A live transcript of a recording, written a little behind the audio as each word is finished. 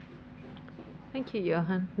Thank you,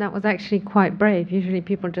 Johan. That was actually quite brave. Usually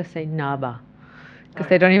people just say Naba because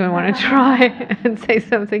they don't even want to try and say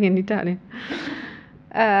something in Italian.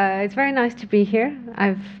 It's very nice to be here.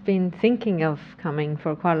 I've been thinking of coming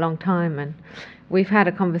for quite a long time, and we've had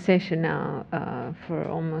a conversation now for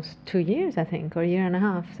almost 2 years, I think, or a year and a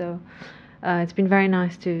half. So it's been very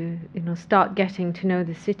nice to, start getting to know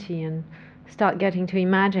the city and start getting to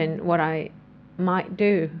imagine what I might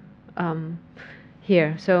do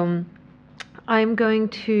here. So I'm going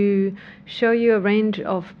to show you a range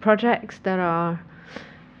of projects that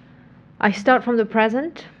I start from the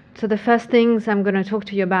present. So the first things I'm going to talk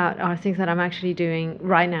to you about are things that I'm actually doing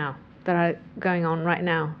right now, that are going on right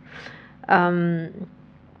now. I'm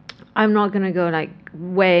not going to go like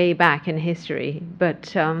way back in history,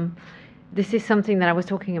 but this is something that I was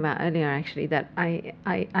talking about earlier, actually, that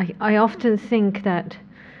I often think that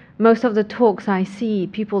most of the talks I see,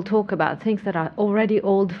 people talk about things that are already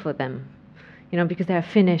old for them, because they're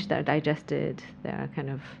finished, they're digested, they're kind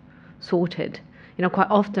of sorted.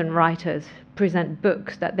 Quite often writers present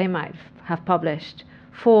books that they might have published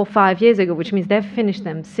 4 or 5 years ago, which means they've finished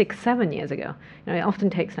them 6, 7 years ago. It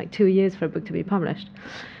often takes like 2 years for a book to be published.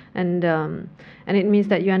 And it means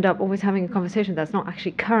that you end up always having a conversation that's not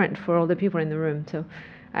actually current for all the people in the room. So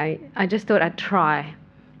I just thought I'd try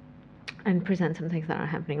and present some things that are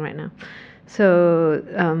happening right now.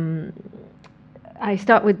 So I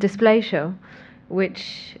start with Display Show,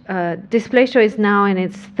 which Display Show is now in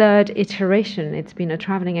its 3rd iteration. It's been a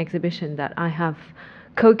traveling exhibition that I have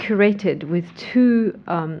co-curated with 2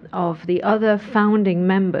 of the other founding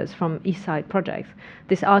members from East Side Projects,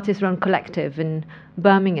 this artist-run collective in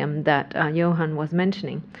Birmingham that Johan was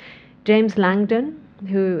mentioning. James Langdon,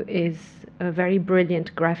 who is a very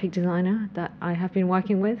brilliant graphic designer that I have been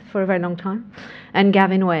working with for a very long time, and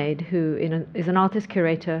Gavin Wade, who is an artist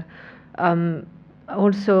curator,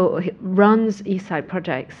 also runs East Side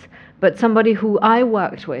Projects, but somebody who I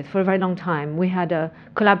worked with for a very long time. We had a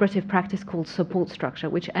collaborative practice called Support Structure,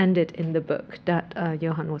 which ended in the book that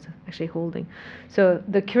Johan was actually holding. So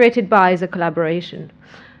the Curated By is a collaboration.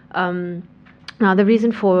 Now, the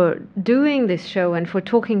reason for doing this show and for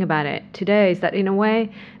talking about it today is that, in a way,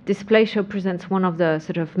 Display Show presents one of the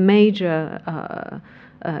sort of major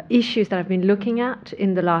issues that I've been looking at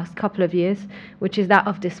in the last couple of years, which is that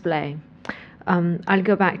of display. I'll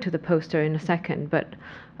go back to the poster in a second, but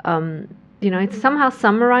it's somehow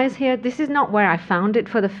summarized here. This is not where I found it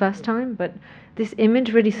for the first time, but this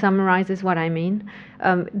image really summarizes what I mean.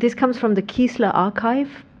 This comes from the Kiesler archive.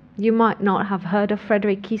 You might not have heard of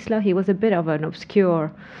Frederick Kiesler. He was a bit of an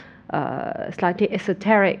obscure, slightly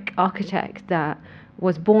esoteric architect that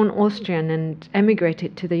was born Austrian and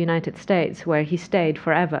emigrated to the United States, where he stayed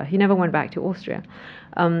forever. He never went back to Austria.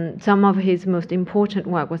 Some of his most important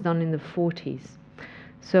work was done in the 40s.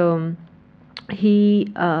 So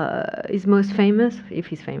he is most famous, if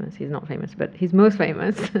he's famous, he's not famous, but he's most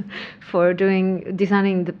famous for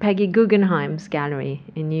designing the Peggy Guggenheim's gallery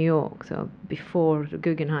in New York, so before the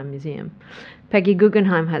Guggenheim Museum. Peggy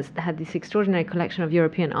Guggenheim has had this extraordinary collection of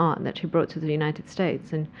European art that she brought to the United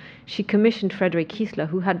States, and she commissioned Frederick Kiesler,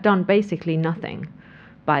 who had done basically nothing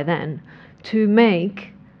by then, to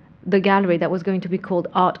make the gallery that was going to be called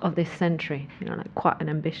Art of this Century, like quite an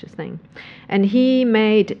ambitious thing. And he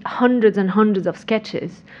made hundreds and hundreds of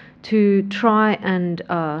sketches to try and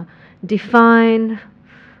define,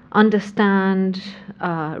 understand,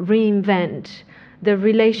 reinvent the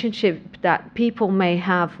relationship that people may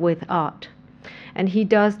have with art. And he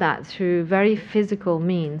does that through very physical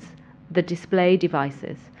means, the display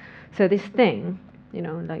devices. So this thing,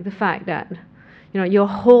 like the fact that, you're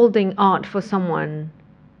holding art for someone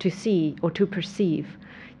to see or to perceive.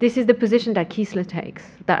 This is the position that Kiesler takes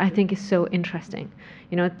that I think is so interesting.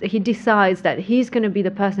 He decides that he's going to be the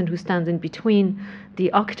person who stands in between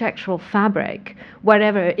the architectural fabric,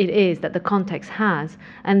 whatever it is that the context has,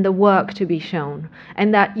 and the work to be shown.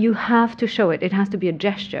 And that you have to show it. It has to be a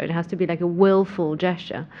gesture. It has to be like a willful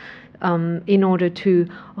gesture in order to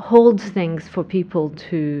hold things for people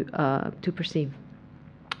to perceive.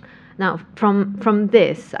 Now, from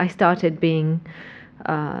this, I started being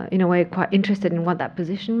in a way quite interested in what that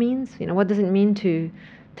position means. What does it mean to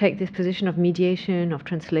take this position of mediation, of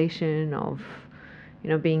translation, of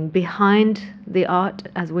being behind the art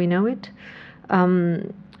as we know it,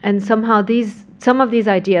 and somehow some of these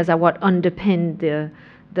ideas are what underpin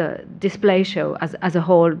the Display Show as a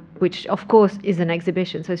whole, which of course is an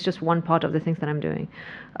exhibition, so it's just one part of the things that I'm doing.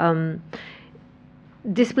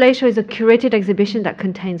 Display Show is a curated exhibition that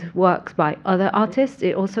contains works by other artists.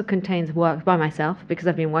 It also contains work by myself, because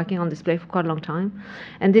I've been working on display for quite a long time.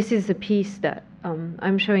 And this is a piece that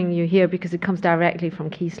I'm showing you here because it comes directly from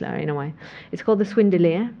Kiesler in a way. It's called The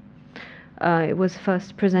Swindelier. It was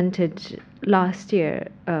first presented last year,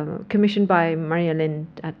 commissioned by Maria Lind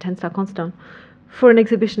at Tenstar Constant for an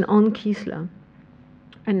exhibition on Kiesler.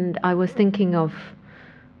 And I was thinking of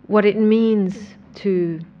what it means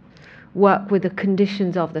to work with the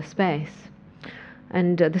conditions of the space.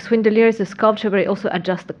 And the Swindelier is a sculpture, but it also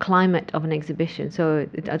adjusts the climate of an exhibition. So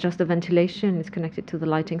it adjusts the ventilation, it's connected to the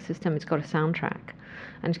lighting system, it's got a soundtrack,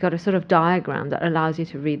 and it's got a sort of diagram that allows you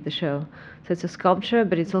to read the show. So it's a sculpture,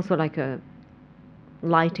 but it's also like a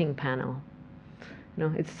lighting panel. You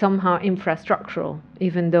know, it's somehow infrastructural,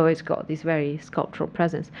 even though it's got this very sculptural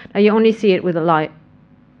presence. Now you only see it with the light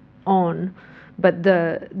on, but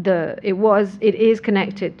it is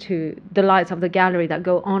connected to the lights of the gallery that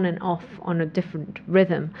go on and off on a different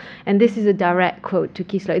rhythm. And this is a direct quote to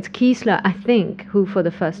Kiesler. It's Kiesler, I think, who for the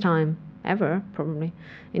first time ever, probably,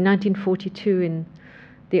 in 1942 in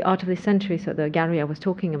the Art of the Century, so the gallery I was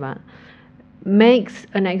talking about, makes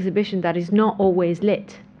an exhibition that is not always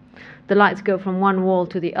lit. The lights go from one wall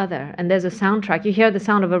to the other, and there's a soundtrack. You hear the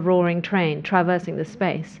sound of a roaring train traversing the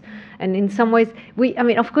space. And in some ways,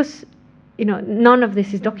 of course, none of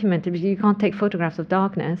this is documented because you can't take photographs of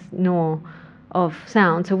darkness nor of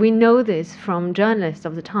sound. So we know this from journalists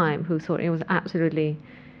of the time who thought it was absolutely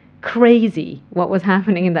crazy what was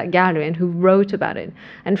happening in that gallery and who wrote about it.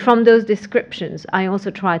 And from those descriptions, I also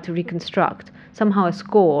tried to reconstruct somehow a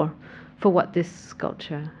score for what this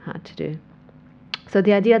sculpture had to do. So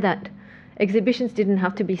the idea that exhibitions didn't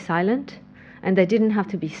have to be silent and they didn't have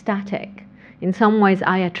to be static, in some ways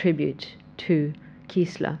I attribute to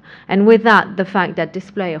Kiesler. And with that, the fact that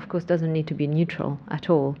display, of course, doesn't need to be neutral at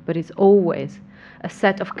all, but it's always a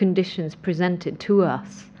set of conditions presented to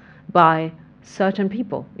us by certain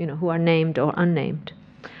people, who are named or unnamed.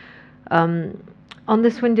 On the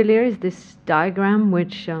Swindelier is this diagram,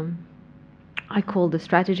 which I call the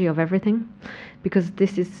strategy of everything, because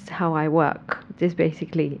this is how I work. This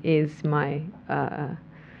basically is my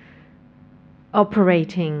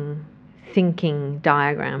operating thinking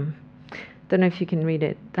diagram. Don't know if you can read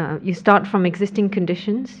it. You start from existing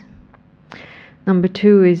conditions. Number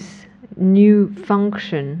 2 is new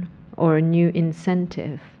function or a new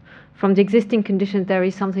incentive. From the existing conditions, there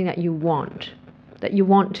is something that you want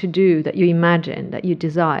to do, that you imagine, that you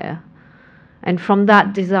desire. And from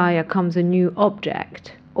that desire comes a new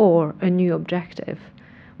object or a new objective,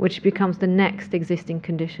 which becomes the next existing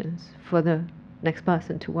conditions for the next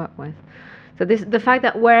person to work with. So the fact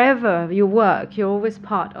that wherever you work, you're always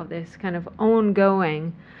part of this kind of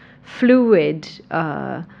ongoing, fluid,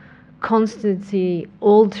 constantly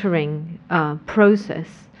altering process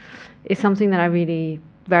is something that I really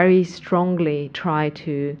very strongly try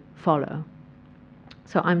to follow.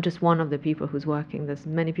 So I'm just one of the people who's working. There's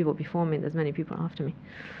many people before me, there's many people after me.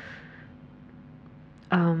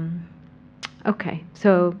 Okay,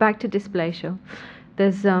 so back to display show.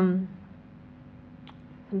 There's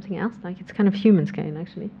something else, like it's kind of human scale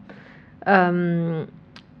actually.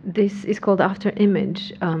 This is called After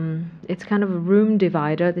Image. It's kind of a room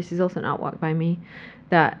divider. This is also an artwork by me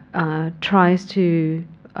that tries to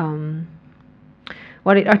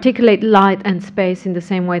articulate light and space in the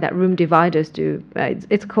same way that room dividers do.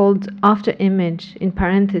 It's called After Image, in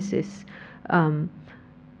parenthesis,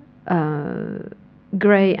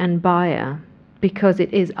 Gray and Beyer, because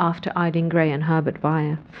it is after Eileen Gray and Herbert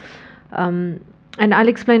Beyer. And I'll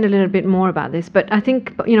explain a little bit more about this, but I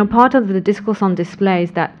think part of the discourse on display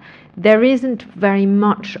is that there isn't very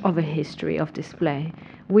much of a history of display.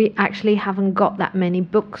 We actually haven't got that many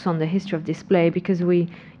books on the history of display because we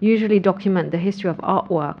usually document the history of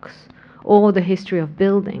artworks or the history of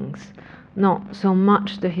buildings, not so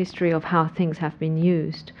much the history of how things have been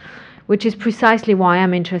used, which is precisely why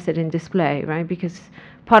I'm interested in display, right? Because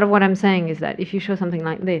part of what I'm saying is that if you show something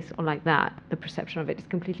like this or like that, the perception of it is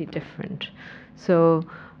completely different. So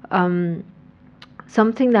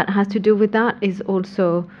something that has to do with that is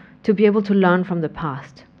also to be able to learn from the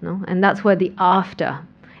past, no? And that's where the after,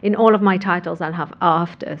 in all of my titles I'll have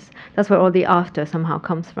afters. That's where all the after somehow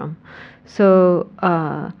comes from. So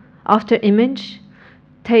After Image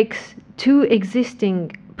takes two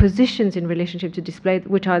existing positions in relationship to display,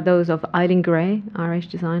 which are those of Eileen Gray, Irish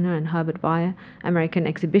designer, and Herbert Beyer, American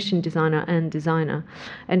exhibition designer and designer,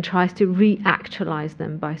 and tries to re-actualize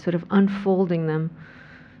them by sort of unfolding them,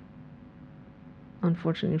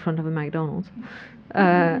 unfortunately in front of a McDonald's.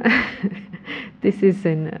 This is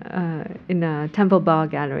in a Temple Bar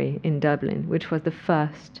Gallery in Dublin, which was the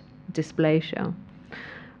first display show.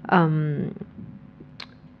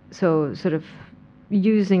 So sort of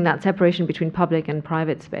using that separation between public and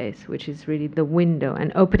private space, which is really the window,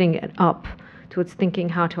 and opening it up towards thinking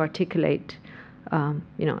how to articulate, a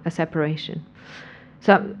separation.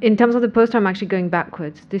 So in terms of the poster, I'm actually going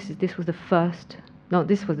backwards. This was the first. No,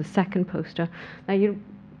 this was the second poster. Now you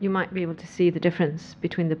might be able to see the difference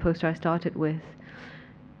between the poster I started with.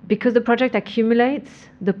 Because the project accumulates,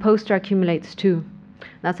 the poster accumulates too.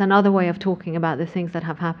 That's another way of talking about the things that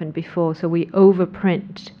have happened before. So we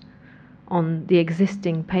overprint on the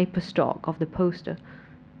existing paper stock of the poster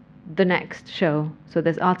the next show. So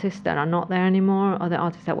there's artists that are not there anymore, other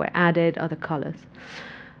artists that were added, other colors.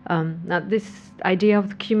 Now this idea of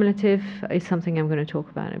the cumulative is something I'm going to talk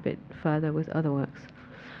about a bit further with other works.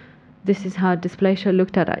 This is how Display Show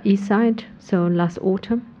looked at Eastside, so last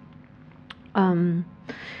autumn. I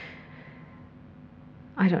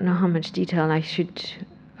don't know how much detail I should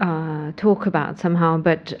talk about somehow,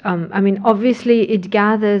 but obviously it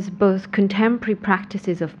gathers both contemporary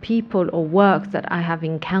practices of people or works that I have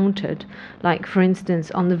encountered. Like, for instance,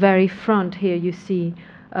 on the very front here you see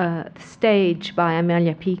the stage by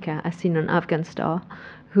Amelia Pica, as seen on Afghan Star,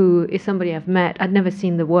 who is somebody I've met. I'd never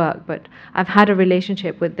seen the work, but I've had a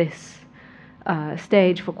relationship with this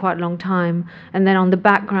stage for quite a long time. And then on the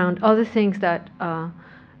background, other things that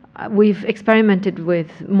we've experimented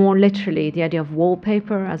with more literally, the idea of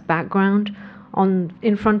wallpaper as background.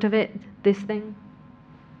 In front of it, this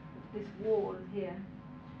wall here,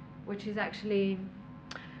 which is actually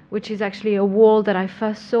a wall that I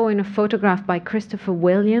first saw in a photograph by Christopher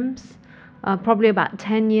Williams, probably about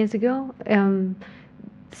 10 years ago.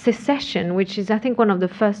 Secession, which is I think one of the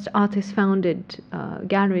first artist-founded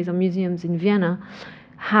galleries or museums in Vienna,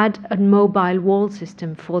 had a mobile wall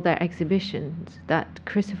system for their exhibitions that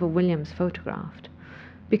Christopher Williams photographed.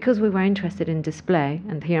 Because we were interested in display,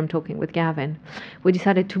 and here I'm talking with Gavin, we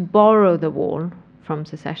decided to borrow the wall from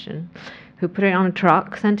Secession, who put it on a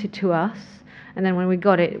truck, sent it to us, and then when we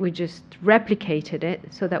got it, we just replicated it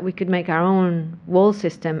so that we could make our own wall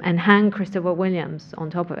system and hang Christopher Williams on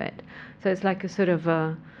top of it. So it's like a sort of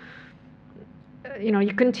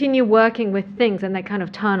you continue working with things and they kind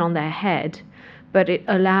of turn on their head, but it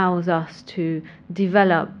allows us to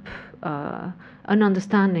develop an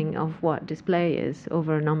understanding of what display is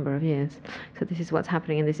over a number of years. So this is what's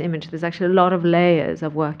happening in this image. There's actually a lot of layers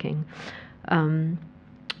of working.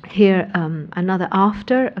 Here, another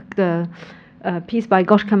after, the piece by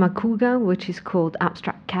Gorzka Makuga, which is called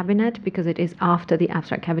Abstract Cabinet, because it is after the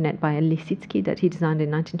Abstract Cabinet by Lisicki that he designed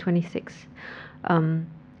in 1926.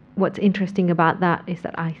 What's interesting about that is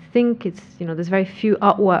that I think there's very few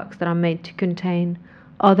artworks that are made to contain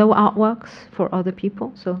other artworks for other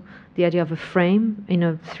people. So the idea of a frame in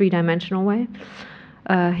a three-dimensional way.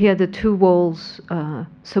 Here, the two walls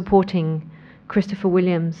supporting Christopher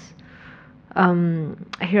Williams.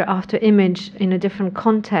 Here, after image in a different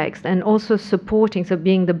context, and also supporting, so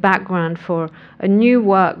being the background for a new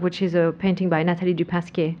work, which is a painting by Nathalie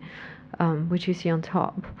Dupasquier, which you see on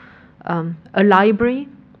top. A library.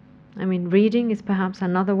 Reading is perhaps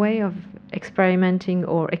another way of experimenting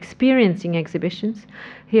or experiencing exhibitions.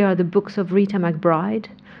 Here are the books of Rita McBride,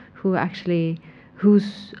 whose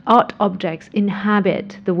art objects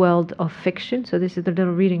inhabit the world of fiction. So this is the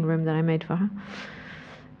little reading room that I made for her.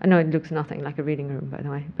 I know it looks nothing like a reading room, by the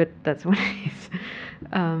way, but that's what it is.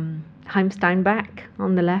 Chaim Steinbach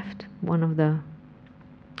on the left, one of the,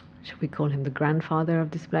 should we call him the grandfather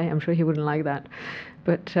of display? I'm sure he wouldn't like that.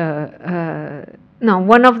 But no,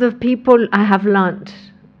 one of the people I have learnt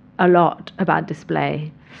a lot about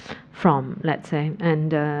display from, let's say,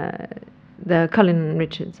 and the Colin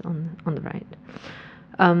Richards on the right.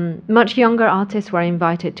 Much younger artists were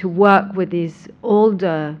invited to work with these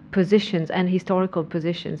older positions and historical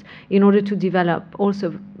positions in order to develop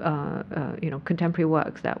also, contemporary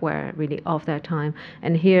works that were really of their time.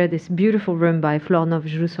 And here, this beautiful room by Floornoy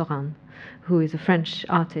Joussoran, who is a French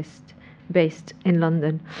artist based in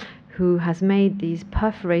London, who has made these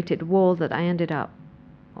perforated walls that I ended up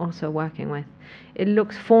also working with. It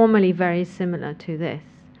looks formally very similar to this.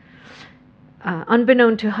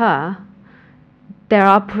 Unbeknown to her, there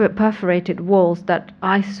are perforated walls that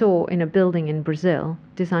I saw in a building in Brazil,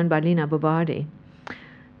 designed by Lina Bobardi.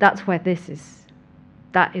 That's where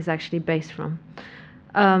that is actually based from.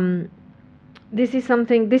 This is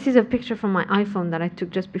a picture from my iPhone that I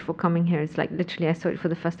took just before coming here. It's like literally I saw it for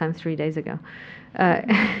the first time 3 days ago.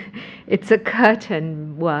 It's a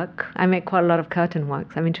curtain work. I make quite a lot of curtain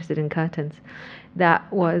works. I'm interested in curtains. That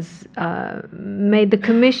was made, the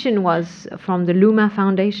commission was from the Luma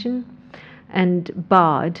Foundation and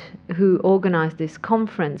Bard, who organized this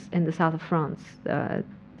conference in the south of France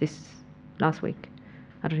this last week.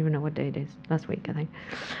 I don't even know what day it is. Last week, I think.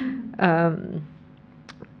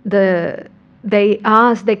 They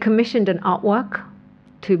commissioned an artwork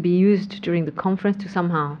to be used during the conference to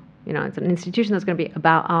somehow, it's an institution that's going to be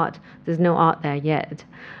about art. There's no art there yet.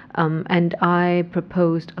 And I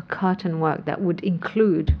proposed a curtain work that would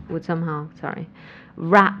somehow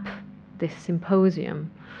wrap this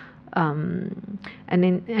symposium, and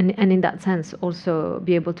in that sense also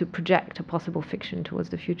be able to project a possible fiction towards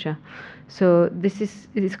the future. So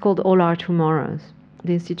it is called All Our Tomorrows.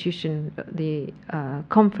 The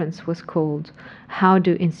conference was called How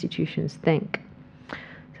Do Institutions Think? So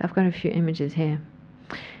I've got a few images here.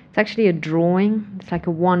 It's actually a drawing. It's like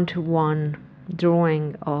a one-to-one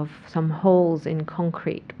drawing of some holes in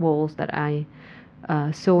concrete walls that I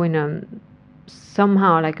saw in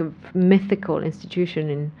somehow like a mythical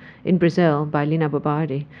institution in Brazil by Lina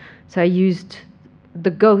Bobardi. So I used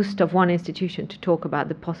the ghost of one institution to talk about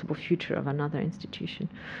the possible future of another institution.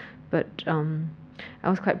 But I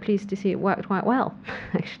was quite pleased to see it worked quite well,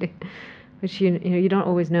 actually, which you don't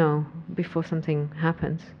always know before something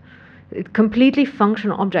happens. It's completely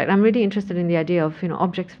functional object. I'm really interested in the idea of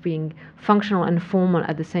objects being functional and formal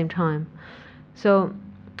at the same time. So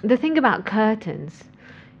the thing about curtains,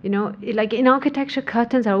 like in architecture,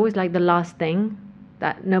 curtains are always like the last thing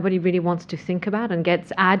that nobody really wants to think about and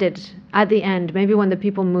gets added at the end, maybe when the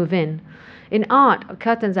people move in. In art,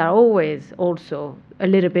 curtains are always also a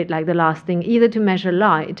little bit like the last thing, either to measure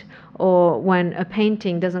light or when a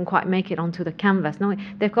painting doesn't quite make it onto the canvas. No,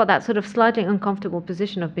 they've got that sort of slightly uncomfortable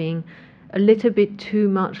position of being a little bit too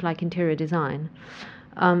much like interior design.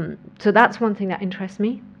 So that's one thing that interests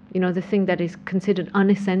me, the thing that is considered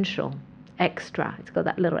unessential, extra. It's got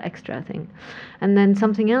that little extra thing. And then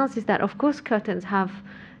something else is that, of course, curtains have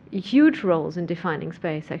huge roles in defining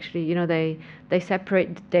space, actually. They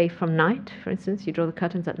separate day from night, for instance. You draw the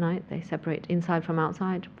curtains at night. They separate inside from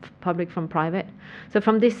outside, public from private. So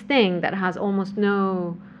from this thing that has almost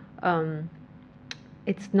no,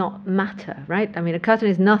 it's not matter, right? I mean, a curtain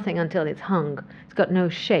is nothing until it's hung. It's got no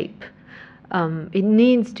shape. It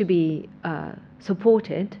needs to be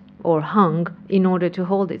supported or hung in order to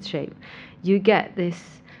hold its shape. You get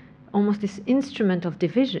almost this instrument of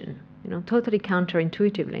division, totally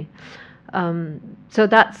counterintuitively. So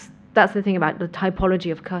that's the thing about the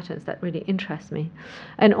typology of curtains that really interests me.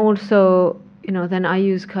 And also, then I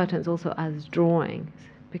use curtains also as drawings,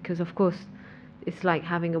 because of course it's like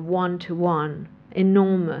having a one-to-one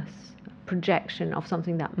enormous projection of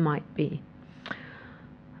something that might be.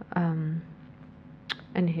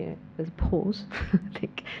 And here there's a pause, I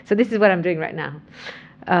think. So this is what I'm doing right now.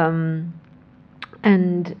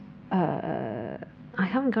 And I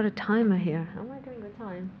haven't got a timer here. How am I doing with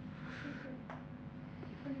time?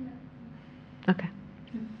 Okay.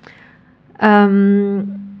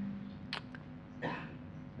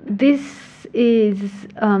 This is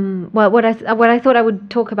what I thought I would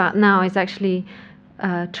talk about now is actually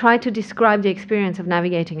try to describe the experience of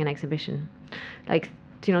navigating an exhibition, like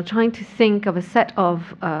trying to think of a set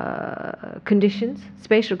of conditions,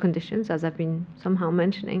 spatial conditions, as I've been somehow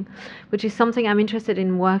mentioning, which is something I'm interested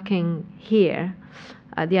in working here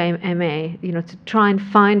at the IMA, to try and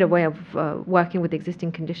find a way of working with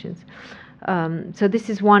existing conditions. So this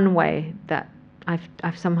is one way that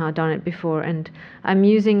I've somehow done it before, and I'm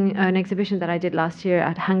using an exhibition that I did last year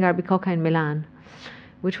at Hangar Bicocca in Milan,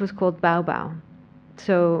 which was called Bao Bao.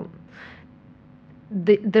 So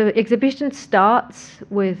the exhibition starts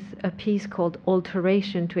with a piece called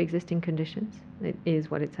Alteration to Existing Conditions. It is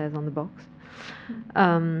what it says on the box,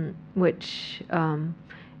 which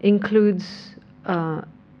includes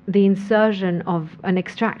the insertion of an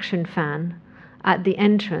extraction fan at the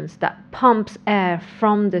entrance that pumps air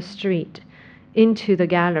from the street into the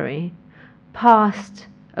gallery, past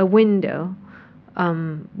a window,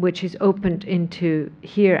 which is opened into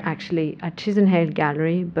here actually at Chisenhale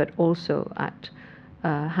Gallery, but also at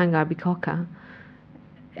Hangar Bicocca.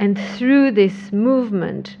 And through this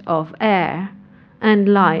movement of air and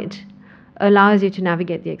light allows you to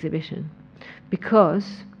navigate the exhibition,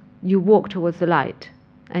 because you walk towards the light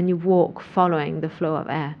and you walk following the flow of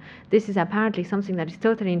air. This is apparently something that is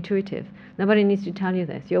totally intuitive. Nobody needs to tell you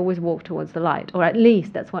this. You always walk towards the light, or at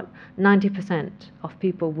least that's what 90% of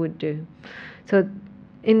people would do. So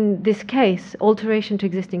in this case, alteration to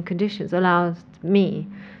existing conditions allows me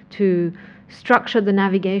to structure the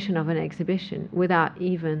navigation of an exhibition without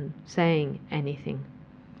even saying anything.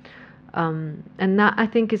 And that, I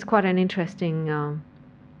think, is quite an interesting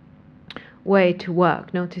way to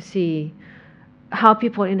work, to see how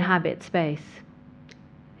people inhabit space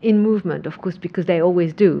in movement, of course, because they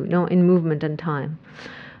always do, in movement and time.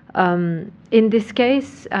 In this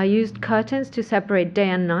case, I used curtains to separate day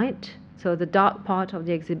and night, so the dark part of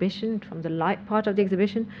the exhibition from the light part of the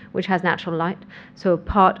exhibition, which has natural light. So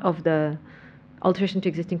part of the alteration to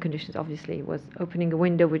existing conditions, obviously, was opening a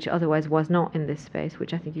window which otherwise was not in this space,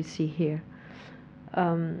 which I think you see here,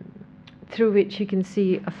 through which you can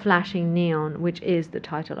see a flashing neon, which is the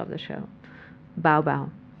title of the show, Bao Bao.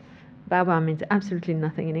 Bao Bao means absolutely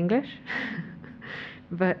nothing in English,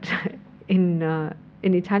 but in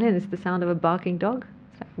Italian it's the sound of a barking dog.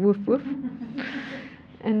 It's like woof woof.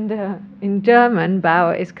 And in German,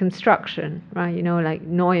 Bau is construction, right? You know, like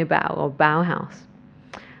Neubau or Bauhaus.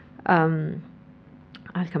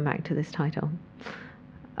 I'll come back to this title.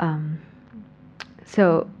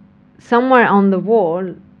 So somewhere on the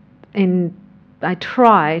wall, I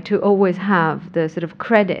try to always have the sort of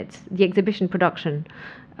credits, the exhibition production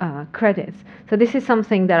credits. So this is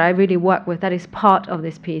something that I really work with. That is part of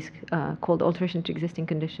this piece called Alteration to Existing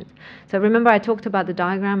Conditions. So remember I talked about the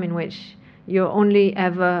diagram in which you're only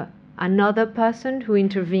ever another person who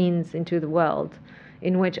intervenes into the world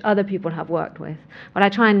in which other people have worked with. But I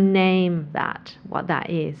try and name that, what that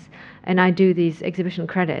is. And I do these exhibition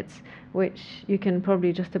credits, which you can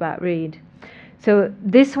probably just about read. So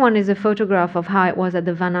this one is a photograph of how it was at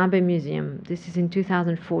the Van Abbe Museum. This is in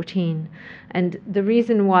 2014. And the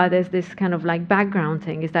reason why there's this kind of like background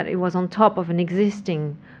thing is that it was on top of an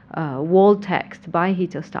existing wall text by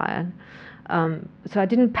Hito Steyerl. So I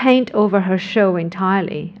didn't paint over her show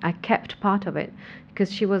entirely. I kept part of it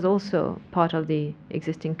because she was also part of the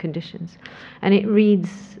existing conditions. And it reads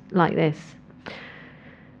like this.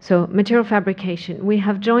 So, material fabrication. We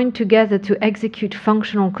have joined together to execute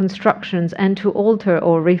functional constructions and to alter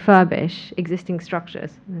or refurbish existing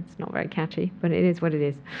structures. That's not very catchy, but it is what it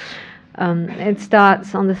is. It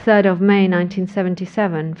starts on the 3rd of May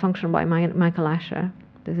 1977, functioned by Michael Asher.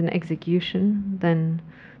 There's an execution, then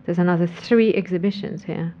there's another 3 exhibitions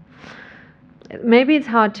here. Maybe it's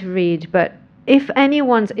hard to read, but if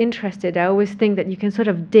anyone's interested, I always think that you can sort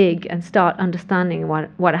of dig and start understanding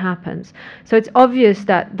what happens. So it's obvious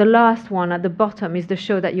that the last one at the bottom is the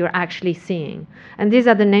show that you're actually seeing. And these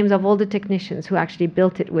are the names of all the technicians who actually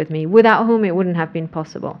built it with me, without whom it wouldn't have been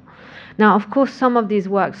possible. Now, of course, some of these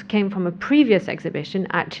works came from a previous exhibition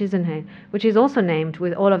at Chisenhale, which is also named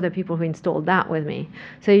with all of the people who installed that with me.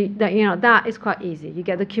 So that, you know, that is quite easy. You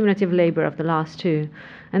get the cumulative labor of the last 2.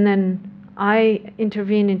 And then I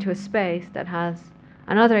intervene into a space that has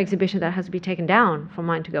another exhibition that has to be taken down for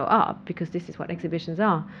mine to go up, because this is what exhibitions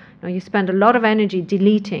are. You know, you spend a lot of energy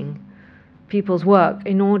deleting people's work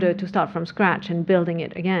in order to start from scratch and building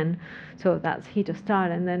it again. So that's Hito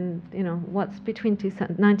Steyerl. And then, you know, what's between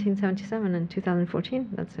 1977 and 2014?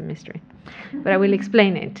 That's a mystery. But I will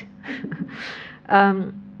explain it.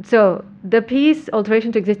 So the piece,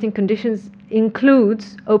 Alteration to Existing Conditions,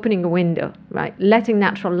 includes opening a window, right? Letting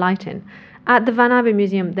natural light in. At the Van Abbe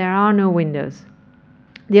Museum, there are no windows.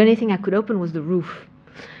 The only thing I could open was the roof.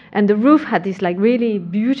 And the roof had this like really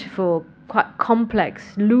beautiful, quite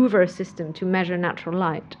complex louver system to measure natural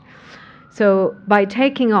light. So by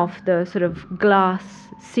taking off the sort of glass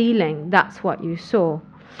ceiling, that's what you saw.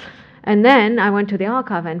 And then I went to the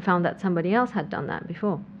archive and found that somebody else had done that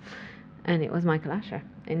before. And it was Michael Asher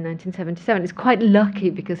in 1977. It's quite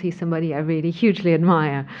lucky because he's somebody I really hugely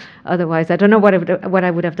admire. Otherwise, I don't know what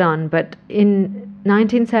I would have done. But in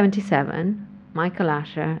 1977, Michael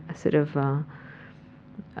Asher, a sort of, I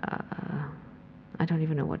don't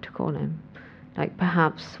even know what to call him, like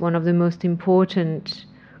perhaps one of the most important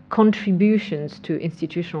contributions to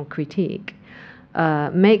institutional critique,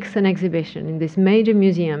 makes an exhibition in this major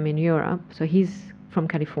museum in Europe. So he's from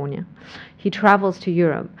California. He travels to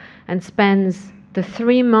Europe and spends the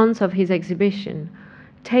 3 months of his exhibition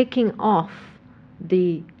taking off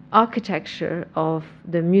the architecture of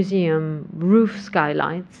the museum roof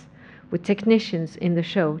skylights with technicians in the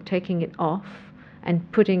show taking it off and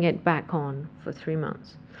putting it back on for 3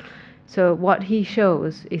 months. So what he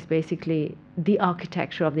shows is basically the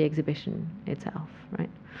architecture of the exhibition itself, right?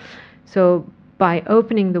 So by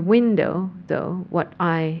opening the window, though, what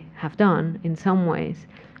I have done in some ways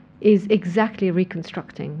is exactly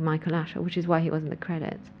reconstructing Michael Asher, which is why he was in the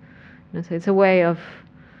credits. You know, so it's a way of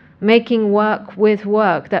making work with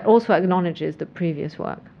work that also acknowledges the previous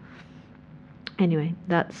work. Anyway,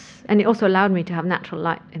 and it also allowed me to have natural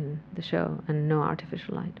light in the show and no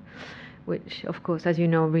artificial light, which, of course, as you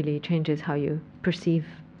know, really changes how you perceive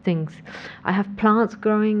things. I have plants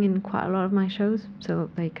growing in quite a lot of my shows, so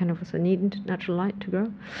they kind of also need natural light to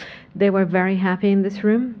grow. They were very happy in this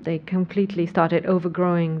room. They completely started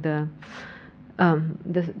overgrowing the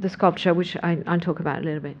sculpture, which I'll talk about a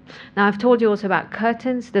little bit. Now, I've told you also about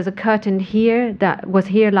curtains. There's a curtain here that was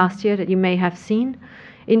here last year that you may have seen.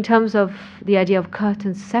 In terms of the idea of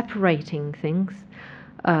curtains separating things,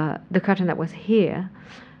 the curtain that was here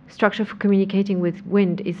structure for communicating with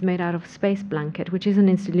wind is made out of space blanket, which is an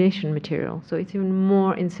insulation material, so it's even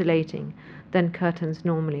more insulating than curtains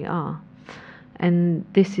normally are. And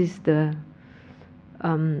this is a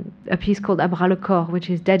piece called À bras le corps, which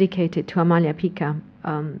is dedicated to Amalia Pica,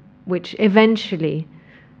 which eventually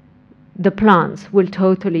the plants will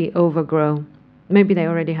totally overgrow. Maybe they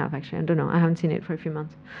already have, actually. I don't know. I haven't seen it for a few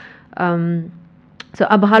months. So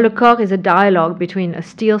À bras le corps is a dialogue between a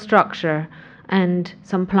steel structure and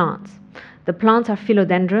some plants. The plants are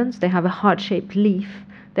philodendrons. They have a heart-shaped leaf.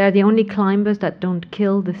 They're the only climbers that don't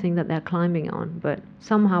kill the thing that they're climbing on, but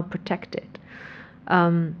somehow protect it.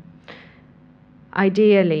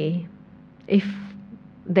 Ideally, if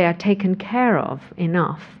they are taken care of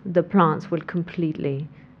enough, the plants will completely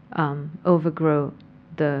overgrow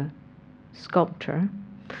the sculpture.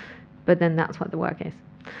 But then that's what the work is.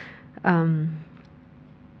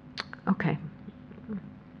 Okay.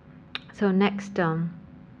 So next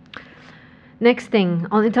thing,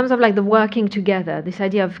 in terms of like the working together, this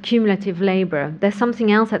idea of cumulative labor, there's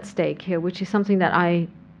something else at stake here, which is something that I,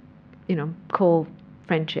 call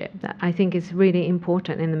friendship, that I think is really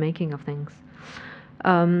important in the making of things.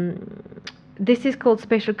 This is called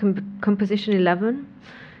Spatial Composition 11.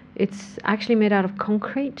 It's actually made out of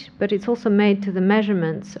concrete, but it's also made to the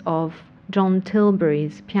measurements of John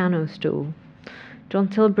Tilbury's piano stool. John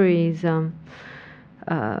Tilbury is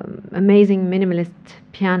amazing minimalist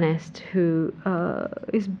pianist who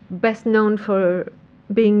is best known for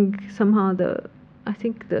being somehow the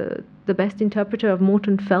best interpreter of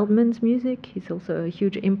Morton Feldman's music. He's also a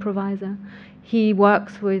huge improviser. He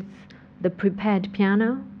works with the prepared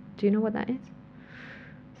piano. Do you know what that is?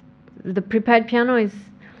 The prepared piano is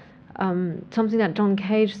something that John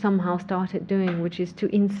Cage somehow started doing, which is to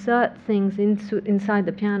insert things inside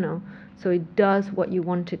the piano so it does what you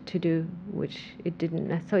want it to do, which it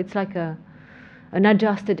didn't. So it's like an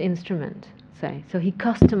adjusted instrument, say. So he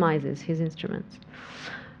customizes his instruments,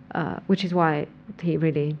 which is why he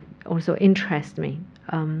really also interests me.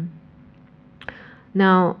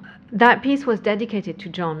 Now, that piece was dedicated to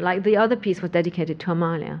John, like the other piece was dedicated to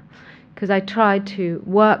Amalia, because I tried to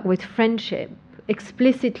work with friendship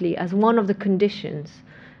explicitly as one of the conditions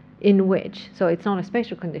in which, so it's not a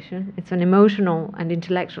spatial condition, it's an emotional and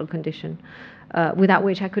intellectual condition, without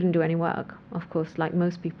which I couldn't do any work, of course, like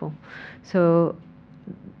most people. So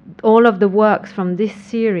all of the works from this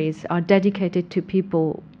series are dedicated to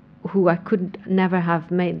people who I could never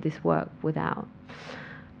have made this work without.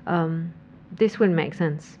 This will make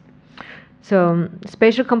sense. So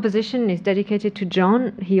spatial composition is dedicated to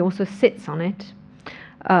John. He also sits on it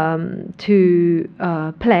to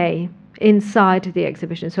play inside the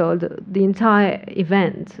exhibition. So the entire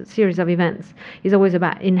event, series of events, is always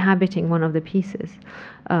about inhabiting one of the pieces,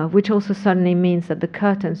 which also suddenly means that the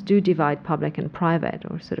curtains do divide public and private,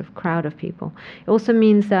 or sort of crowd of people. It also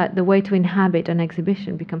means that the way to inhabit an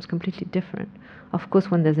exhibition becomes completely different. Of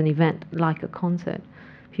course, when there's an event like a concert,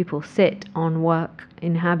 people sit on work,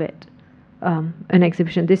 inhabit an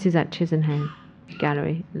exhibition. This is at Chisenhame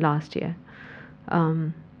Gallery last year.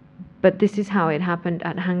 But this is how it happened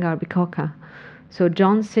at Hangar Bikoka. So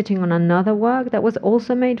John's sitting on another work that was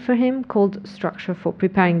also made for him called Structure for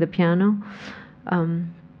Preparing the Piano.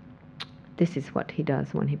 This is what he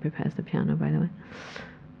does when he prepares the piano, by the way.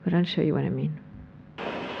 But I'll show you what I mean.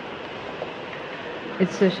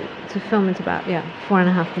 It's a film, it's about,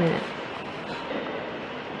 4.5 minutes.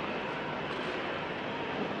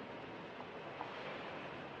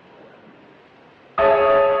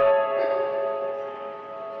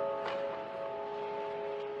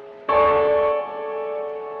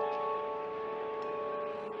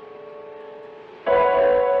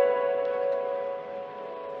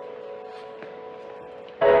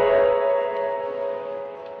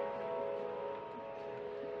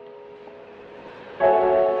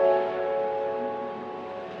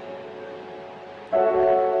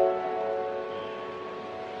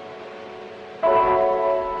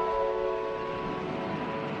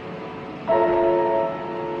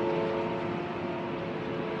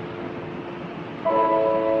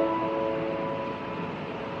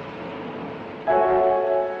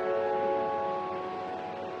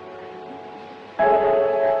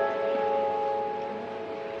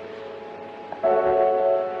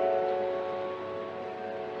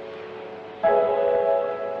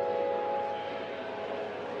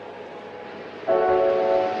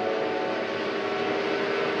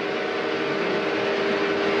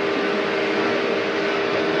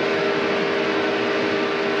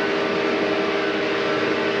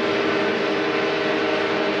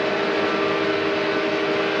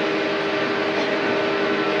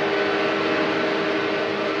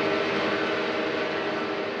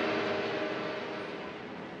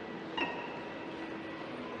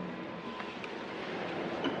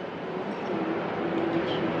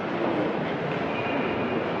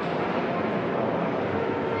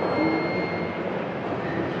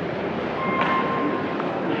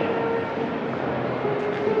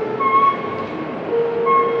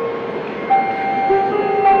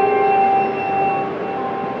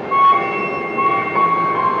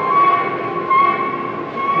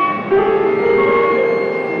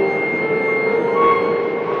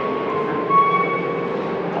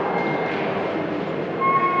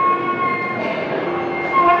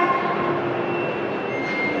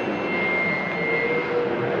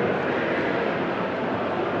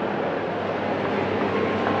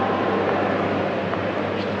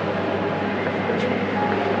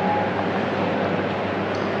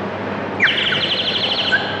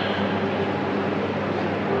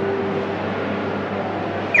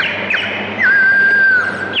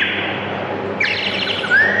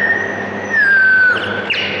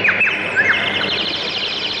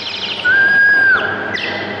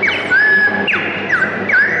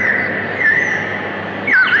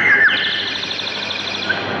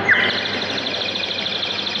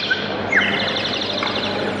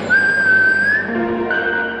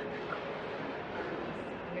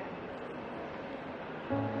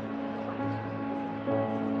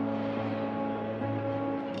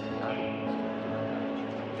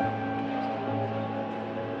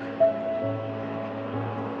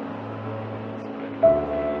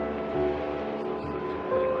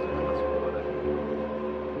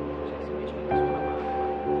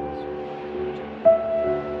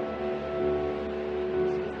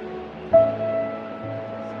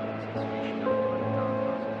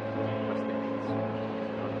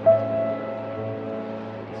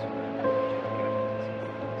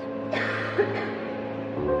 Okay,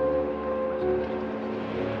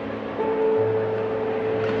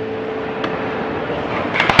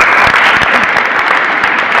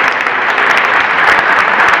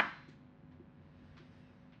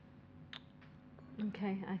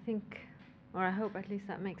 I think, or I hope at least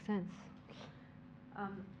that makes sense.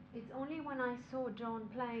 It's only when I saw John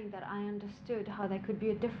playing that I understood how there could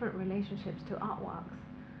be different relationships to artworks,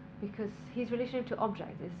 because his relationship to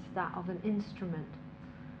objects is that of an instrument.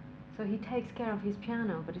 So he takes care of his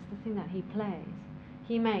piano, but it's the thing that he plays.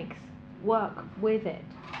 He makes work with it.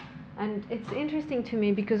 And it's interesting to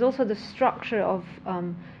me because also the structure of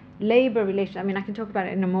labor relations, I mean, I can talk about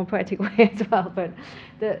it in a more poetic way as well, but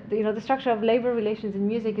the structure of labor relations in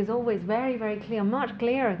music is always very, very clear, much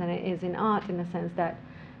clearer than it is in art, in the sense that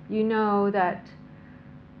you know that,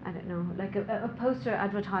 I don't know, like a poster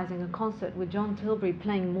advertising a concert with John Tilbury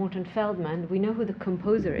playing Morton Feldman. We know who the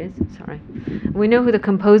composer is. Sorry. We know who the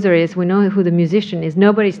composer is. We know who the musician is.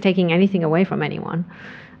 Nobody's taking anything away from anyone.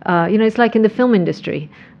 It's like in the film industry.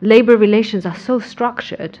 Labor relations are so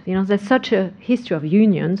structured. There's such a history of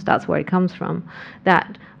unions, that's where it comes from,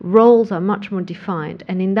 that roles are much more defined.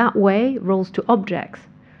 And in that way, roles to objects,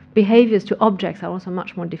 behaviors to objects are also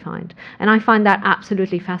much more defined. And I find that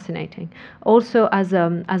absolutely fascinating. Also as a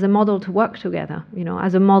model to work together,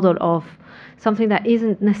 as a model of something that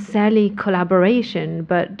isn't necessarily collaboration,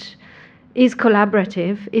 but is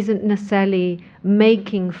collaborative, isn't necessarily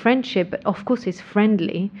making friendship, but of course is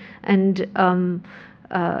friendly. And I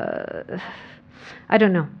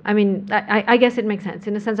don't know. I mean, I guess it makes sense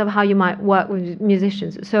in the sense of how you might work with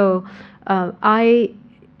musicians. So I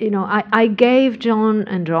gave John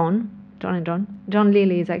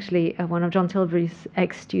Lilly is actually one of John Tilbury's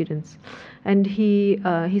ex-students, and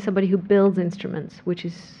he's somebody who builds instruments, which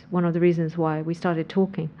is one of the reasons why we started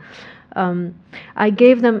talking. I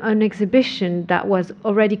gave them an exhibition that was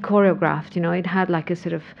already choreographed. It had like a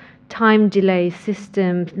sort of time delay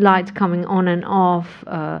system, lights coming on and off,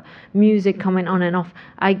 music coming on and off.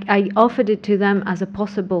 I offered it to them as a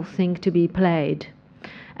possible thing to be played.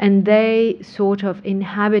 And they sort of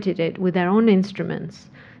inhabited it with their own instruments,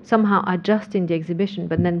 somehow adjusting the exhibition,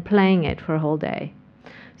 but then playing it for a whole day.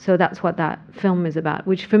 So that's what that film is about,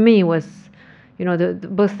 which for me was,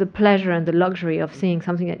 both the pleasure and the luxury of seeing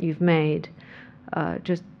something that you've made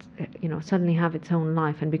just, suddenly have its own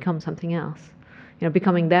life and become something else.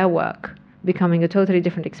 Becoming their work, becoming a totally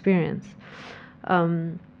different experience.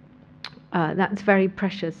 That's a very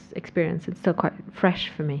precious experience. It's still quite fresh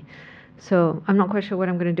for me. So I'm not quite sure what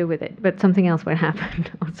I'm going to do with it, but something else will happen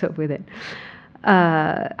also with it.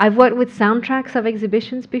 I've worked with soundtracks of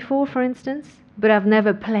exhibitions before, for instance, but I've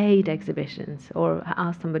never played exhibitions or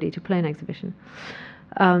asked somebody to play an exhibition.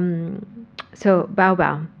 So Bao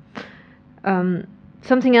Bao.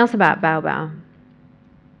 Something else about Bao Bao.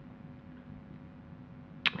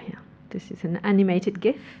 Yeah, this is an animated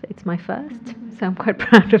GIF. It's my first, so I'm quite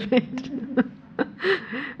proud of it.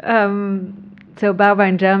 So Bao Bao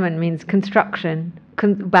in German means construction.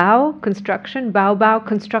 Bau, construction, Bao Bao,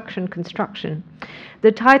 construction, construction.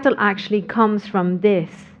 The title actually comes from this,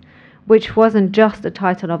 which wasn't just the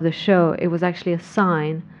title of the show. It was actually a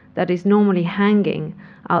sign that is normally hanging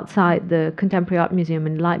outside the Contemporary Art Museum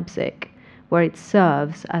in Leipzig, where it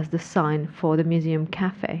serves as the sign for the museum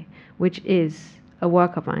cafe, which is a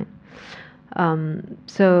work of mine.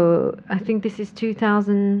 So I think this is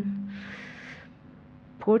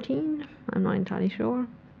 2014. I'm not entirely sure.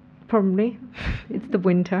 Probably. It's the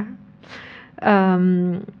winter.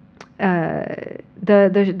 The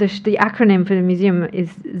acronym for the museum is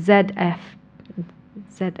ZFJK,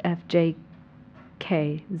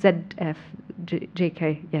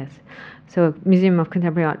 yes. So Museum of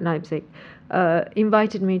Contemporary Art Leipzig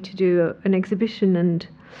invited me to do an exhibition, and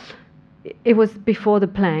it was before the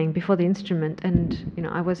playing, before the instrument, and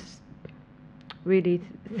I was really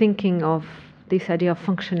thinking of this idea of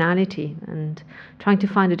functionality and trying to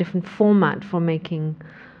find a different format for making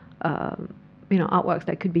artworks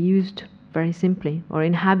that could be used very simply or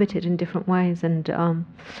inhabited in different ways. And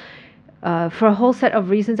for a whole set of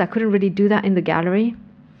reasons, I couldn't really do that in the galleries.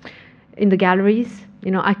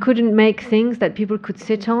 I couldn't make things that people could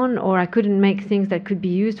sit on, or I couldn't make things that could be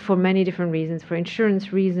used for many different reasons, for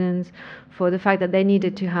insurance reasons, for the fact that they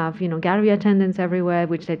needed to have gallery attendants everywhere,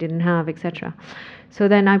 which they didn't have, etc. So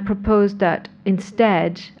then I proposed that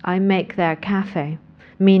instead I make their cafe,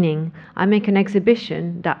 meaning I make an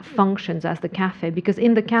exhibition that functions as the cafe, because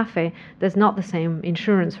in the cafe there's not the same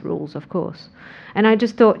insurance rules, of course. And I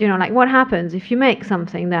just thought, like, what happens if you make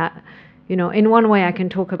something that, in one way I can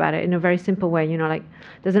talk about it in a very simple way, like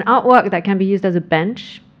there's an artwork that can be used as a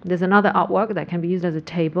bench, There's another artwork that can be used as a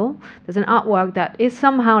table. There's an artwork that is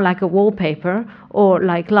somehow like a wallpaper or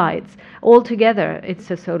like lights. Altogether, it's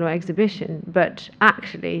a solo exhibition, but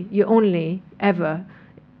actually, you only ever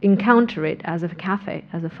encounter it as a cafe,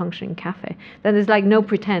 as a functioning cafe. Then there's like no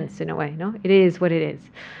pretense in a way, no? It is what it is.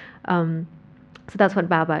 So that's what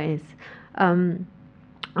Baobab is.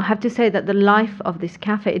 I have to say that the life of this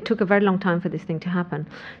cafe, it took a very long time for this thing to happen.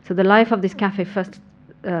 So the life of this cafe first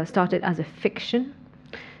started as a fiction.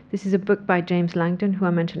 This is a book by James Langdon, who I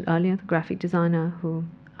mentioned earlier, the graphic designer who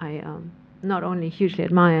I not only hugely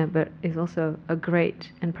admire, but is also a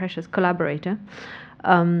great and precious collaborator.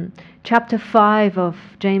 Chapter 5 of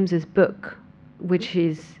James's book, which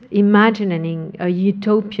is imagining a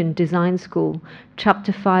utopian design school,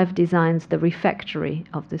 chapter 5 designs the refectory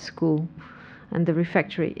of the school. And the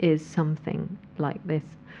refectory is something like this.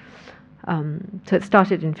 So it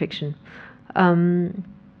started in fiction.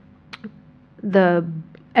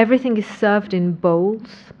 Everything is served in bowls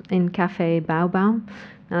in Cafe Baobab.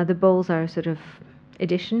 Now the bowls are a sort of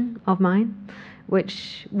edition of mine,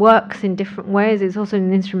 which works in different ways. It's also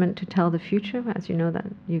an instrument to tell the future, as you know that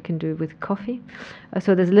you can do with coffee.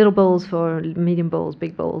 So there's little bowls for medium bowls,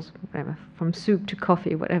 big bowls, whatever, from soup to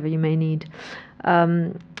coffee, whatever you may need.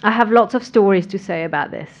 I have lots of stories to say about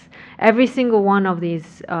this. Every single one of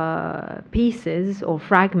these pieces or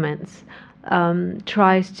fragments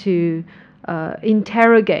tries to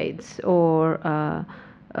interrogates or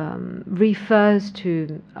refers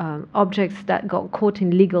to objects that got caught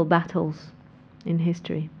in legal battles in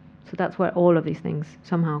history. So that's where all of these things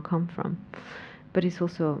somehow come from. But it's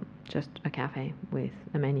also just a cafe with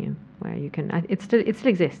a menu where you can. It still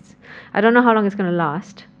exists. I don't know how long it's going to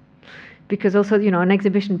last, because also, you know, an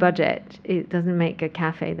exhibition budget, it doesn't make a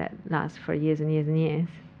cafe that lasts for years and years and years.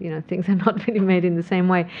 You know, things are not really made in the same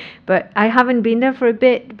way. But I haven't been there for a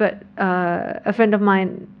bit, but a friend of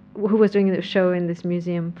mine who was doing the show in this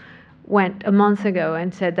museum went a month ago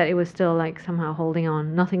and said that it was still like somehow holding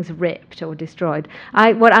on. Nothing's ripped or destroyed.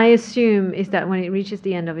 What I assume is that when it reaches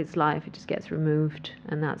the end of its life, it just gets removed,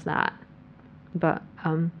 and that's that. But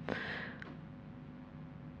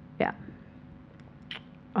yeah.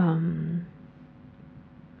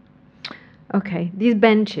 Okay, these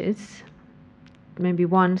benches. Maybe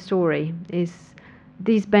one story is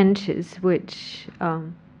these benches, which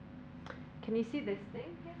can you see this thing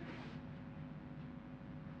here?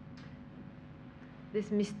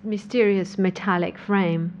 This mysterious metallic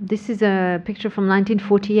frame. This is a picture from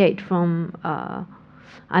 1948 from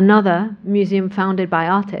another museum founded by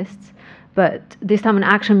artists, but this time an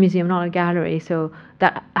action museum, not a gallery. So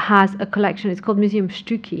that has a collection. It's called Museum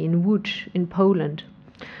Sztuki in Łódź in Poland.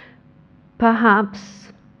 Perhaps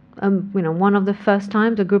one of the first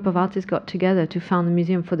times a group of artists got together to found the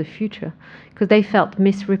Museum for the Future, because they felt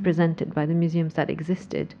misrepresented by the museums that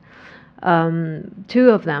existed. Two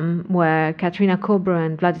of them were Katarina Kobro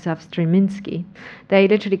and Władysław Strymiński. They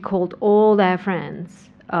literally called all their friends,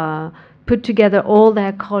 put together all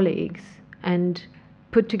their colleagues, and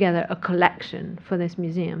put together a collection for this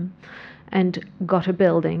museum, and got a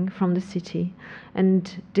building from the city,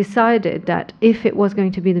 and decided that if it was going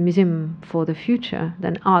to be the museum for the future,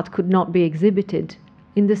 then art could not be exhibited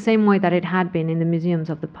in the same way that it had been in the museums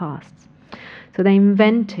of the past. So they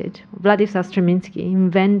Władysław Strymiński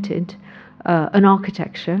invented an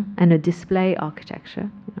architecture and a display architecture,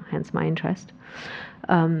 hence my interest,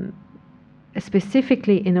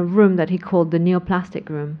 specifically in a room that he called the neoplastic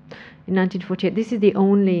room. In 1948, this is the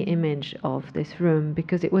only image of this room,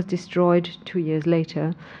 because it was destroyed 2 years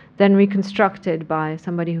later, then reconstructed by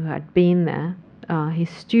somebody who had been there, his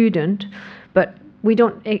student, but we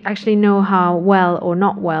don't actually know how well or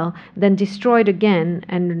not well, then destroyed again,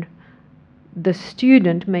 and the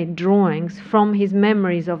student made drawings from his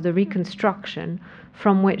memories of the reconstruction,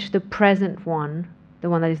 from which the present one, the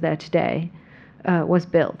one that is there today, was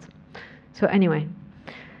built. So anyway,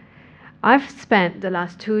 I've spent the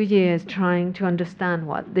last 2 years trying to understand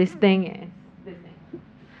what this thing is. This thing.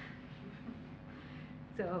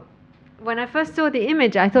 So when I first saw the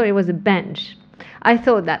image, I thought it was a bench. I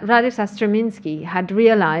thought that Władysław Strymiński had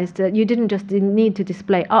realized that you didn't just need to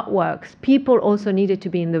display artworks. People also needed to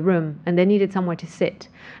be in the room, and they needed somewhere to sit.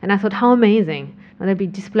 And I thought, how amazing. And there'd be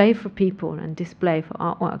display for people and display for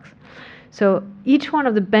artworks. So each one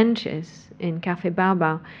of the benches in Cafe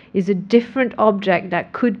Baobab is a different object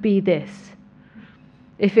that could be this,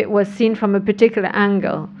 if it was seen from a particular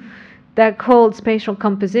angle. They're called spatial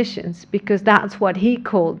compositions because that's what he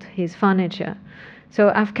called his furniture.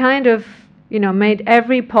 So I've kind of, made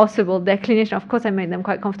every possible declination. Of course, I made them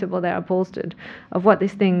quite comfortable. They're upholstered, of what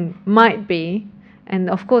this thing might be. And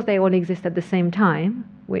of course, they all exist at the same time.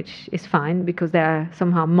 which is fine because they are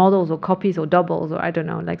somehow models or copies or doubles, or I don't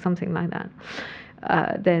know, like something like that.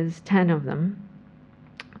 There's 10 of them.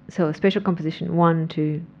 So spatial composition 1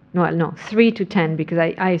 to, no, 3 to 10, because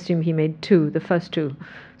I assume he made 2, the first 2.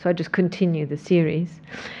 So I just continue the series.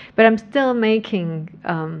 But I'm still making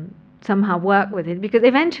somehow work with it, because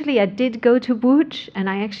eventually I did go to Łódź, and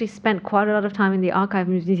I actually spent quite a lot of time in the archive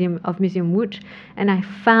museum of Museum Łódź, and I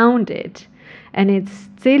found it, and it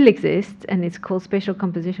still exists, and it's called Spatial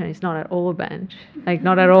Composition. It's not at all bench, like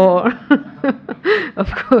not at all. Of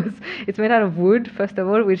course, it's made out of wood, first of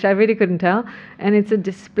all, which I really couldn't tell, and it's a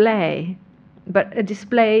display, but a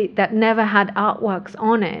display that never had artworks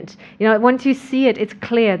on it. You know, once you see it, it's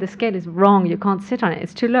clear the scale is wrong. You can't sit on it.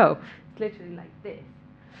 It's too low. It's literally like this.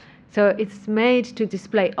 So it's made to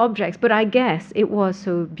display objects, but I guess it was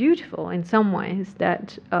so beautiful in some ways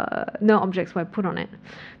that no objects were put on it.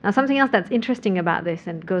 Now, something else that's interesting about this,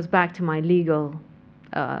 and goes back to my legal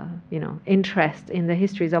interest in the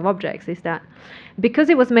histories of objects, is that because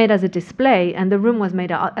it was made as a display and the room was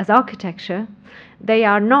made as architecture, they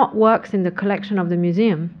are not works in the collection of the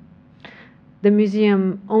museum. The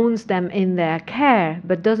museum owns them in their care,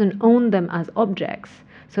 but doesn't own them as objects.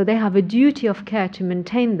 So they have a duty of care to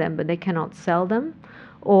maintain them, but they cannot sell them.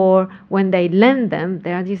 Or when they lend them,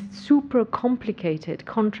 there are these super complicated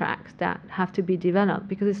contracts that have to be developed,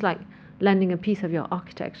 because it's like lending a piece of your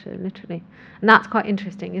architecture, literally. And that's quite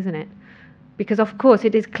interesting, isn't it? Because of course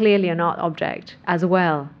it is clearly an art object as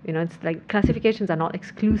well. You know, it's like classifications are not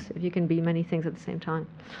exclusive. You can be many things at the same time.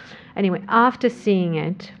 Anyway, after seeing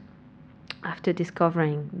it, after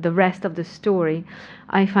discovering the rest of the story,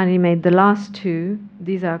 I finally made the last 2.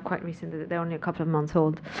 These are quite recent. They're only a couple of months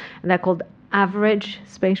old. And they're called average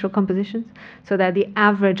spatial compositions. So they're the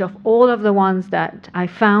average of all of the ones that I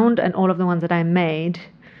found and all of the ones that I made.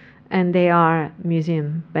 And they are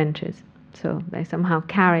museum benches. So they somehow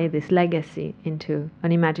carry this legacy into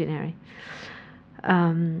an imaginary.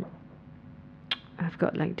 I've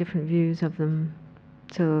got like different views of them.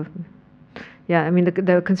 So yeah, I mean,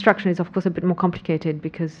 the construction is, of course, a bit more complicated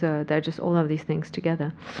because they're just all of these things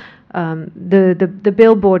together. The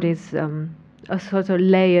billboard is a sort of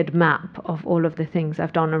layered map of all of the things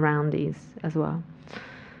I've done around these as well.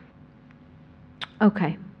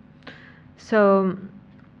 Okay, so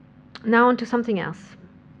now on to something else.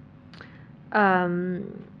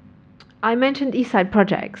 I mentioned East Side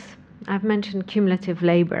projects. I've mentioned cumulative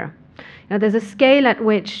labor. Now, there's a scale at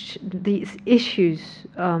which these issues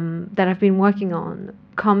that I've been working on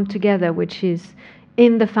come together, which is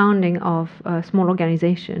in the founding of a small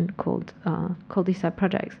organization called East Side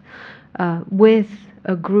Projects, with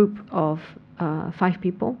a group of 5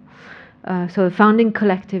 people. So a founding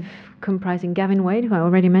collective comprising Gavin Wade, who I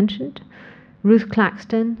already mentioned, Ruth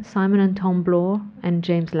Claxton, Simon and Tom Bloor, and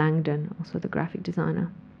James Langdon, also the graphic designer.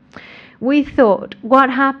 We thought, what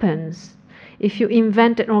happens if you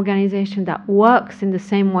invent an organization that works in the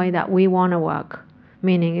same way that we want to work,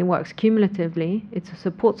 meaning it works cumulatively, it's a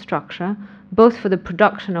support structure, both for the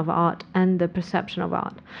production of art and the perception of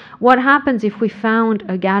art? What happens if we found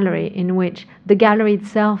a gallery in which the gallery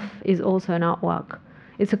itself is also an artwork?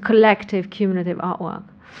 It's a collective, cumulative artwork.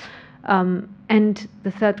 And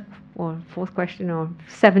the third or fourth question or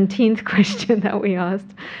 17th question that we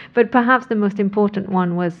asked, but perhaps the most important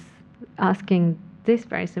one, was asking this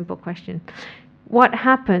very simple question. What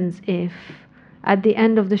happens if at the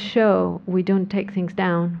end of the show we don't take things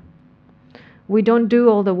down? We don't do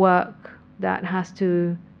all the work that has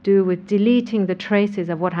to do with deleting the traces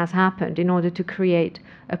of what has happened in order to create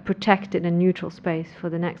a protected and neutral space for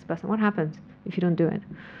the next person. What happens if you don't do it?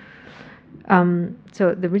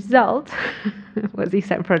 So the result was East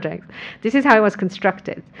Side Projects. This is how it was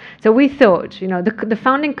constructed. So we thought, the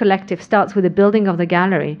founding collective starts with the building of the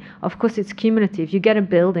gallery. Of course, it's cumulative. You get a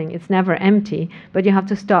building, it's never empty, but you have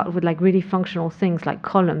to start with like really functional things like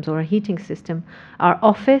columns or a heating system. Our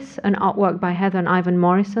office, an artwork by Heather and Ivan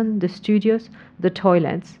Morrison, the studios, the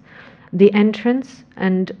toilets, the entrance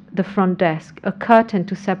and the front desk, a curtain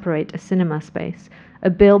to separate a cinema space, a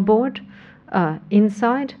billboard,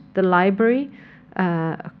 inside the library,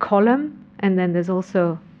 a column, and then there's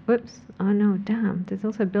also, there's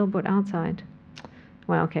also a billboard outside.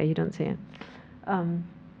 Well, okay, you don't see it.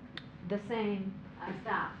 The same as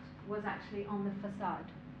that was actually on the facade.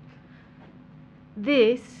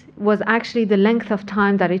 This was actually the length of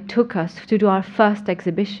time that it took us to do our first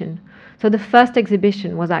exhibition. So the first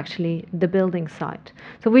exhibition was actually the building site.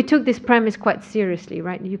 So we took this premise quite seriously,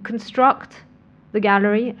 right? You construct the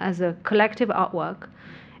gallery as a collective artwork.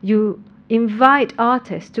 You invite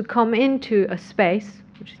artists to come into a space,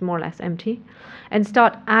 which is more or less empty, and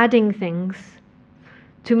start adding things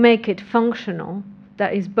to make it functional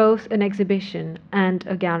that is both an exhibition and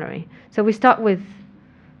a gallery. So we start with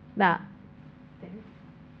that thing,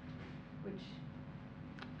 which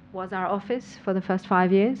was our office for the first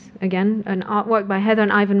 5 years. Again, an artwork by Heather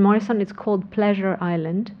and Ivan Morrison. It's called Pleasure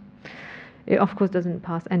Island. It, of course, doesn't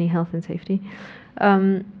pass any health and safety.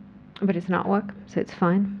 But it's an artwork, so it's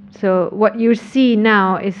fine. So what you see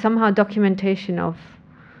now is somehow documentation of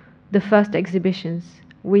the first exhibitions.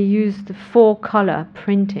 We used the 4-color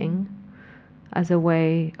printing as a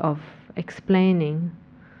way of explaining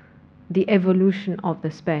the evolution of the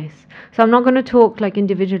space. So I'm not going to talk like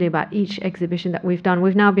individually about each exhibition that we've done.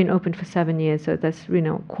 We've now been open for 7 years, so that's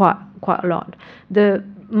quite a lot.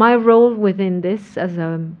 My role within this as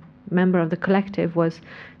a member of the collective was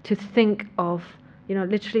to think of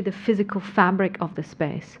literally the physical fabric of the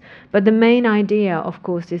space. But the main idea, of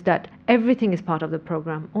course, is that everything is part of the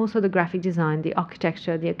program, also the graphic design, the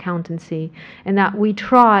architecture, the accountancy, and that we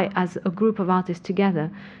try as a group of artists together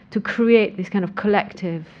to create this kind of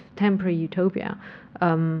collective temporary utopia,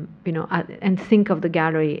 and think of the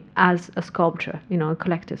gallery as a sculpture, a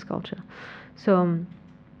collective sculpture. So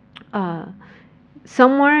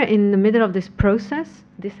somewhere in the middle of this process,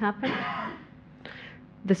 this happened.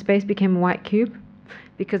 The space became a white cube,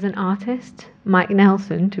 because an artist, Mike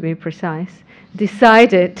Nelson to be precise,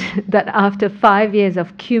 decided that after 5 years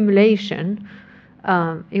of accumulation,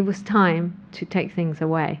 it was time to take things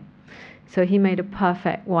away. So he made a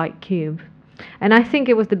perfect white cube. And I think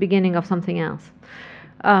it was the beginning of something else,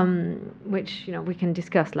 which we can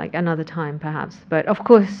discuss like another time perhaps. But of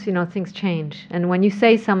course, things change. And when you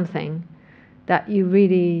say something that you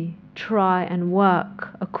really try and work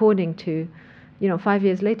according to, 5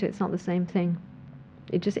 years later, it's not the same thing.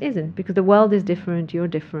 It just isn't, because the world is different, you're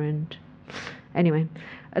different. Anyway,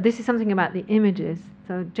 this is something about the images.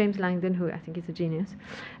 So James Langdon, who I think is a genius,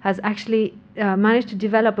 has actually managed to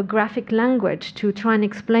develop a graphic language to try and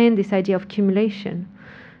explain this idea of accumulation.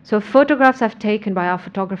 So photographs I've taken by our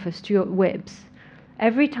photographer Stuart Wibbs,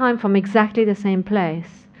 every time from exactly the same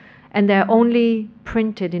place, and they're only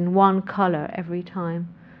printed in one color every time.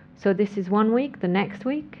 So this is 1 week, the next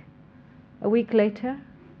week, a week later,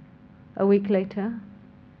 a week later,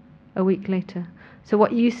 a week later. So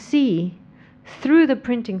what you see through the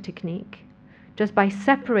printing technique, just by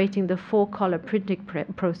separating the 4-color printing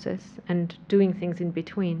process and doing things in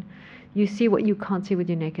between, you see what you can't see with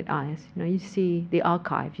your naked eyes. You see the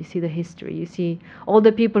archive, you see the history, you see all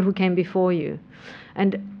the people who came before you.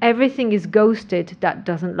 And everything is ghosted that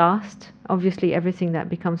doesn't last. Obviously, everything that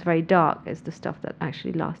becomes very dark is the stuff that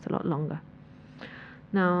actually lasts a lot longer.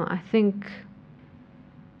 Now, I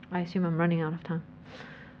assume I'm running out of time.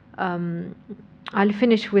 I'll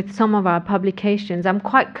finish with some of our publications. I'm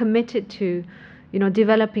quite committed to,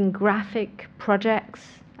 developing graphic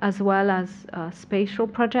projects as well as spatial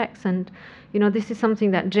projects. And, this is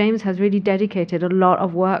something that James has really dedicated a lot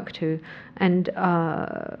of work to. And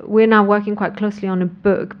we're now working quite closely on a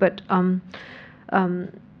book. But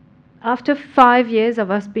after 5 years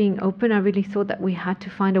of us being open, I really thought that we had to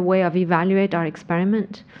find a way of evaluate our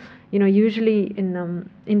experiment. Usually in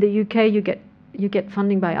the UK, you get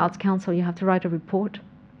funding by Arts Council, you have to write a report.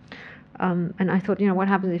 And I thought, what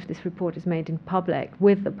happens if this report is made in public,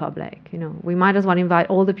 with the public? We might as well invite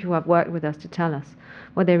all the people who have worked with us to tell us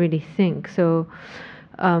what they really think. So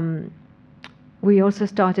we also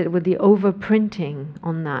started with the overprinting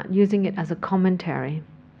on that, using it as a commentary.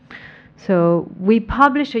 So we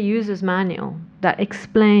publish a user's manual that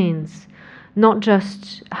explains not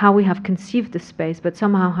just how we have conceived the space, but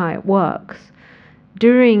somehow how it works.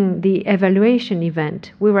 During the evaluation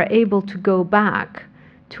event, we were able to go back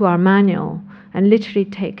to our manual and literally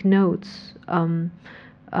take notes,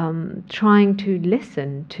 trying to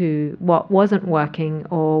listen to what wasn't working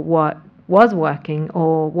or what was working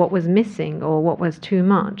or what was missing or what was too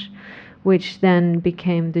much, which then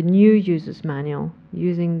became the new user's manual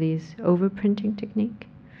using these overprinting technique.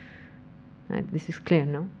 This is clear,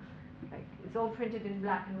 no? It's all printed in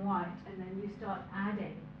black and white, and then you start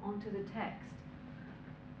adding onto the text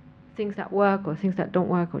things that work or things that don't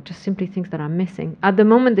work, or just simply things that are missing. At the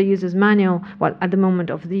moment, the user's manual, at the moment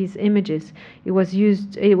of these images, it was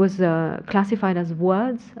classified as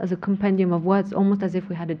words, as a compendium of words, almost as if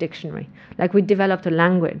we had a dictionary, like we developed a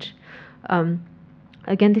language.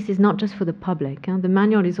 Again, this is not just for the public. The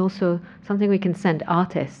manual is also something we can send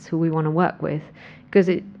artists who we want to work with, because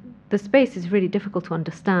the space is really difficult to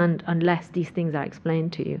understand unless these things are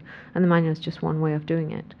explained to you, and the manual is just one way of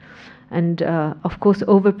doing it. And of course,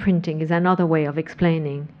 overprinting is another way of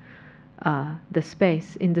explaining the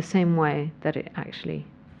space in the same way that it actually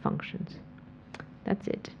functions. That's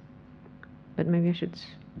it. But maybe I should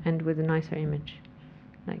end with a nicer image,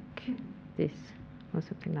 like this. or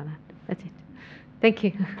something like that. That's it. Thank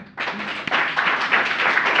you. We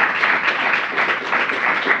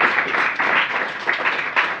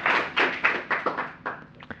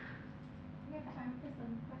have time for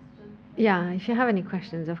some questions. Yeah, if you have any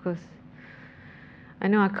questions, of course. I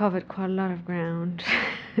know I covered quite a lot of ground.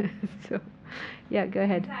 So, yeah, go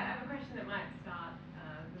ahead. I have a question that might start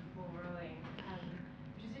the ball rolling,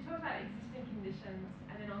 which is you talk about existing conditions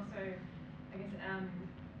and then also, I guess,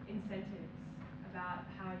 incentives about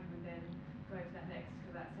how you would then go to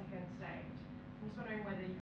that second stage. I'm just wondering whether you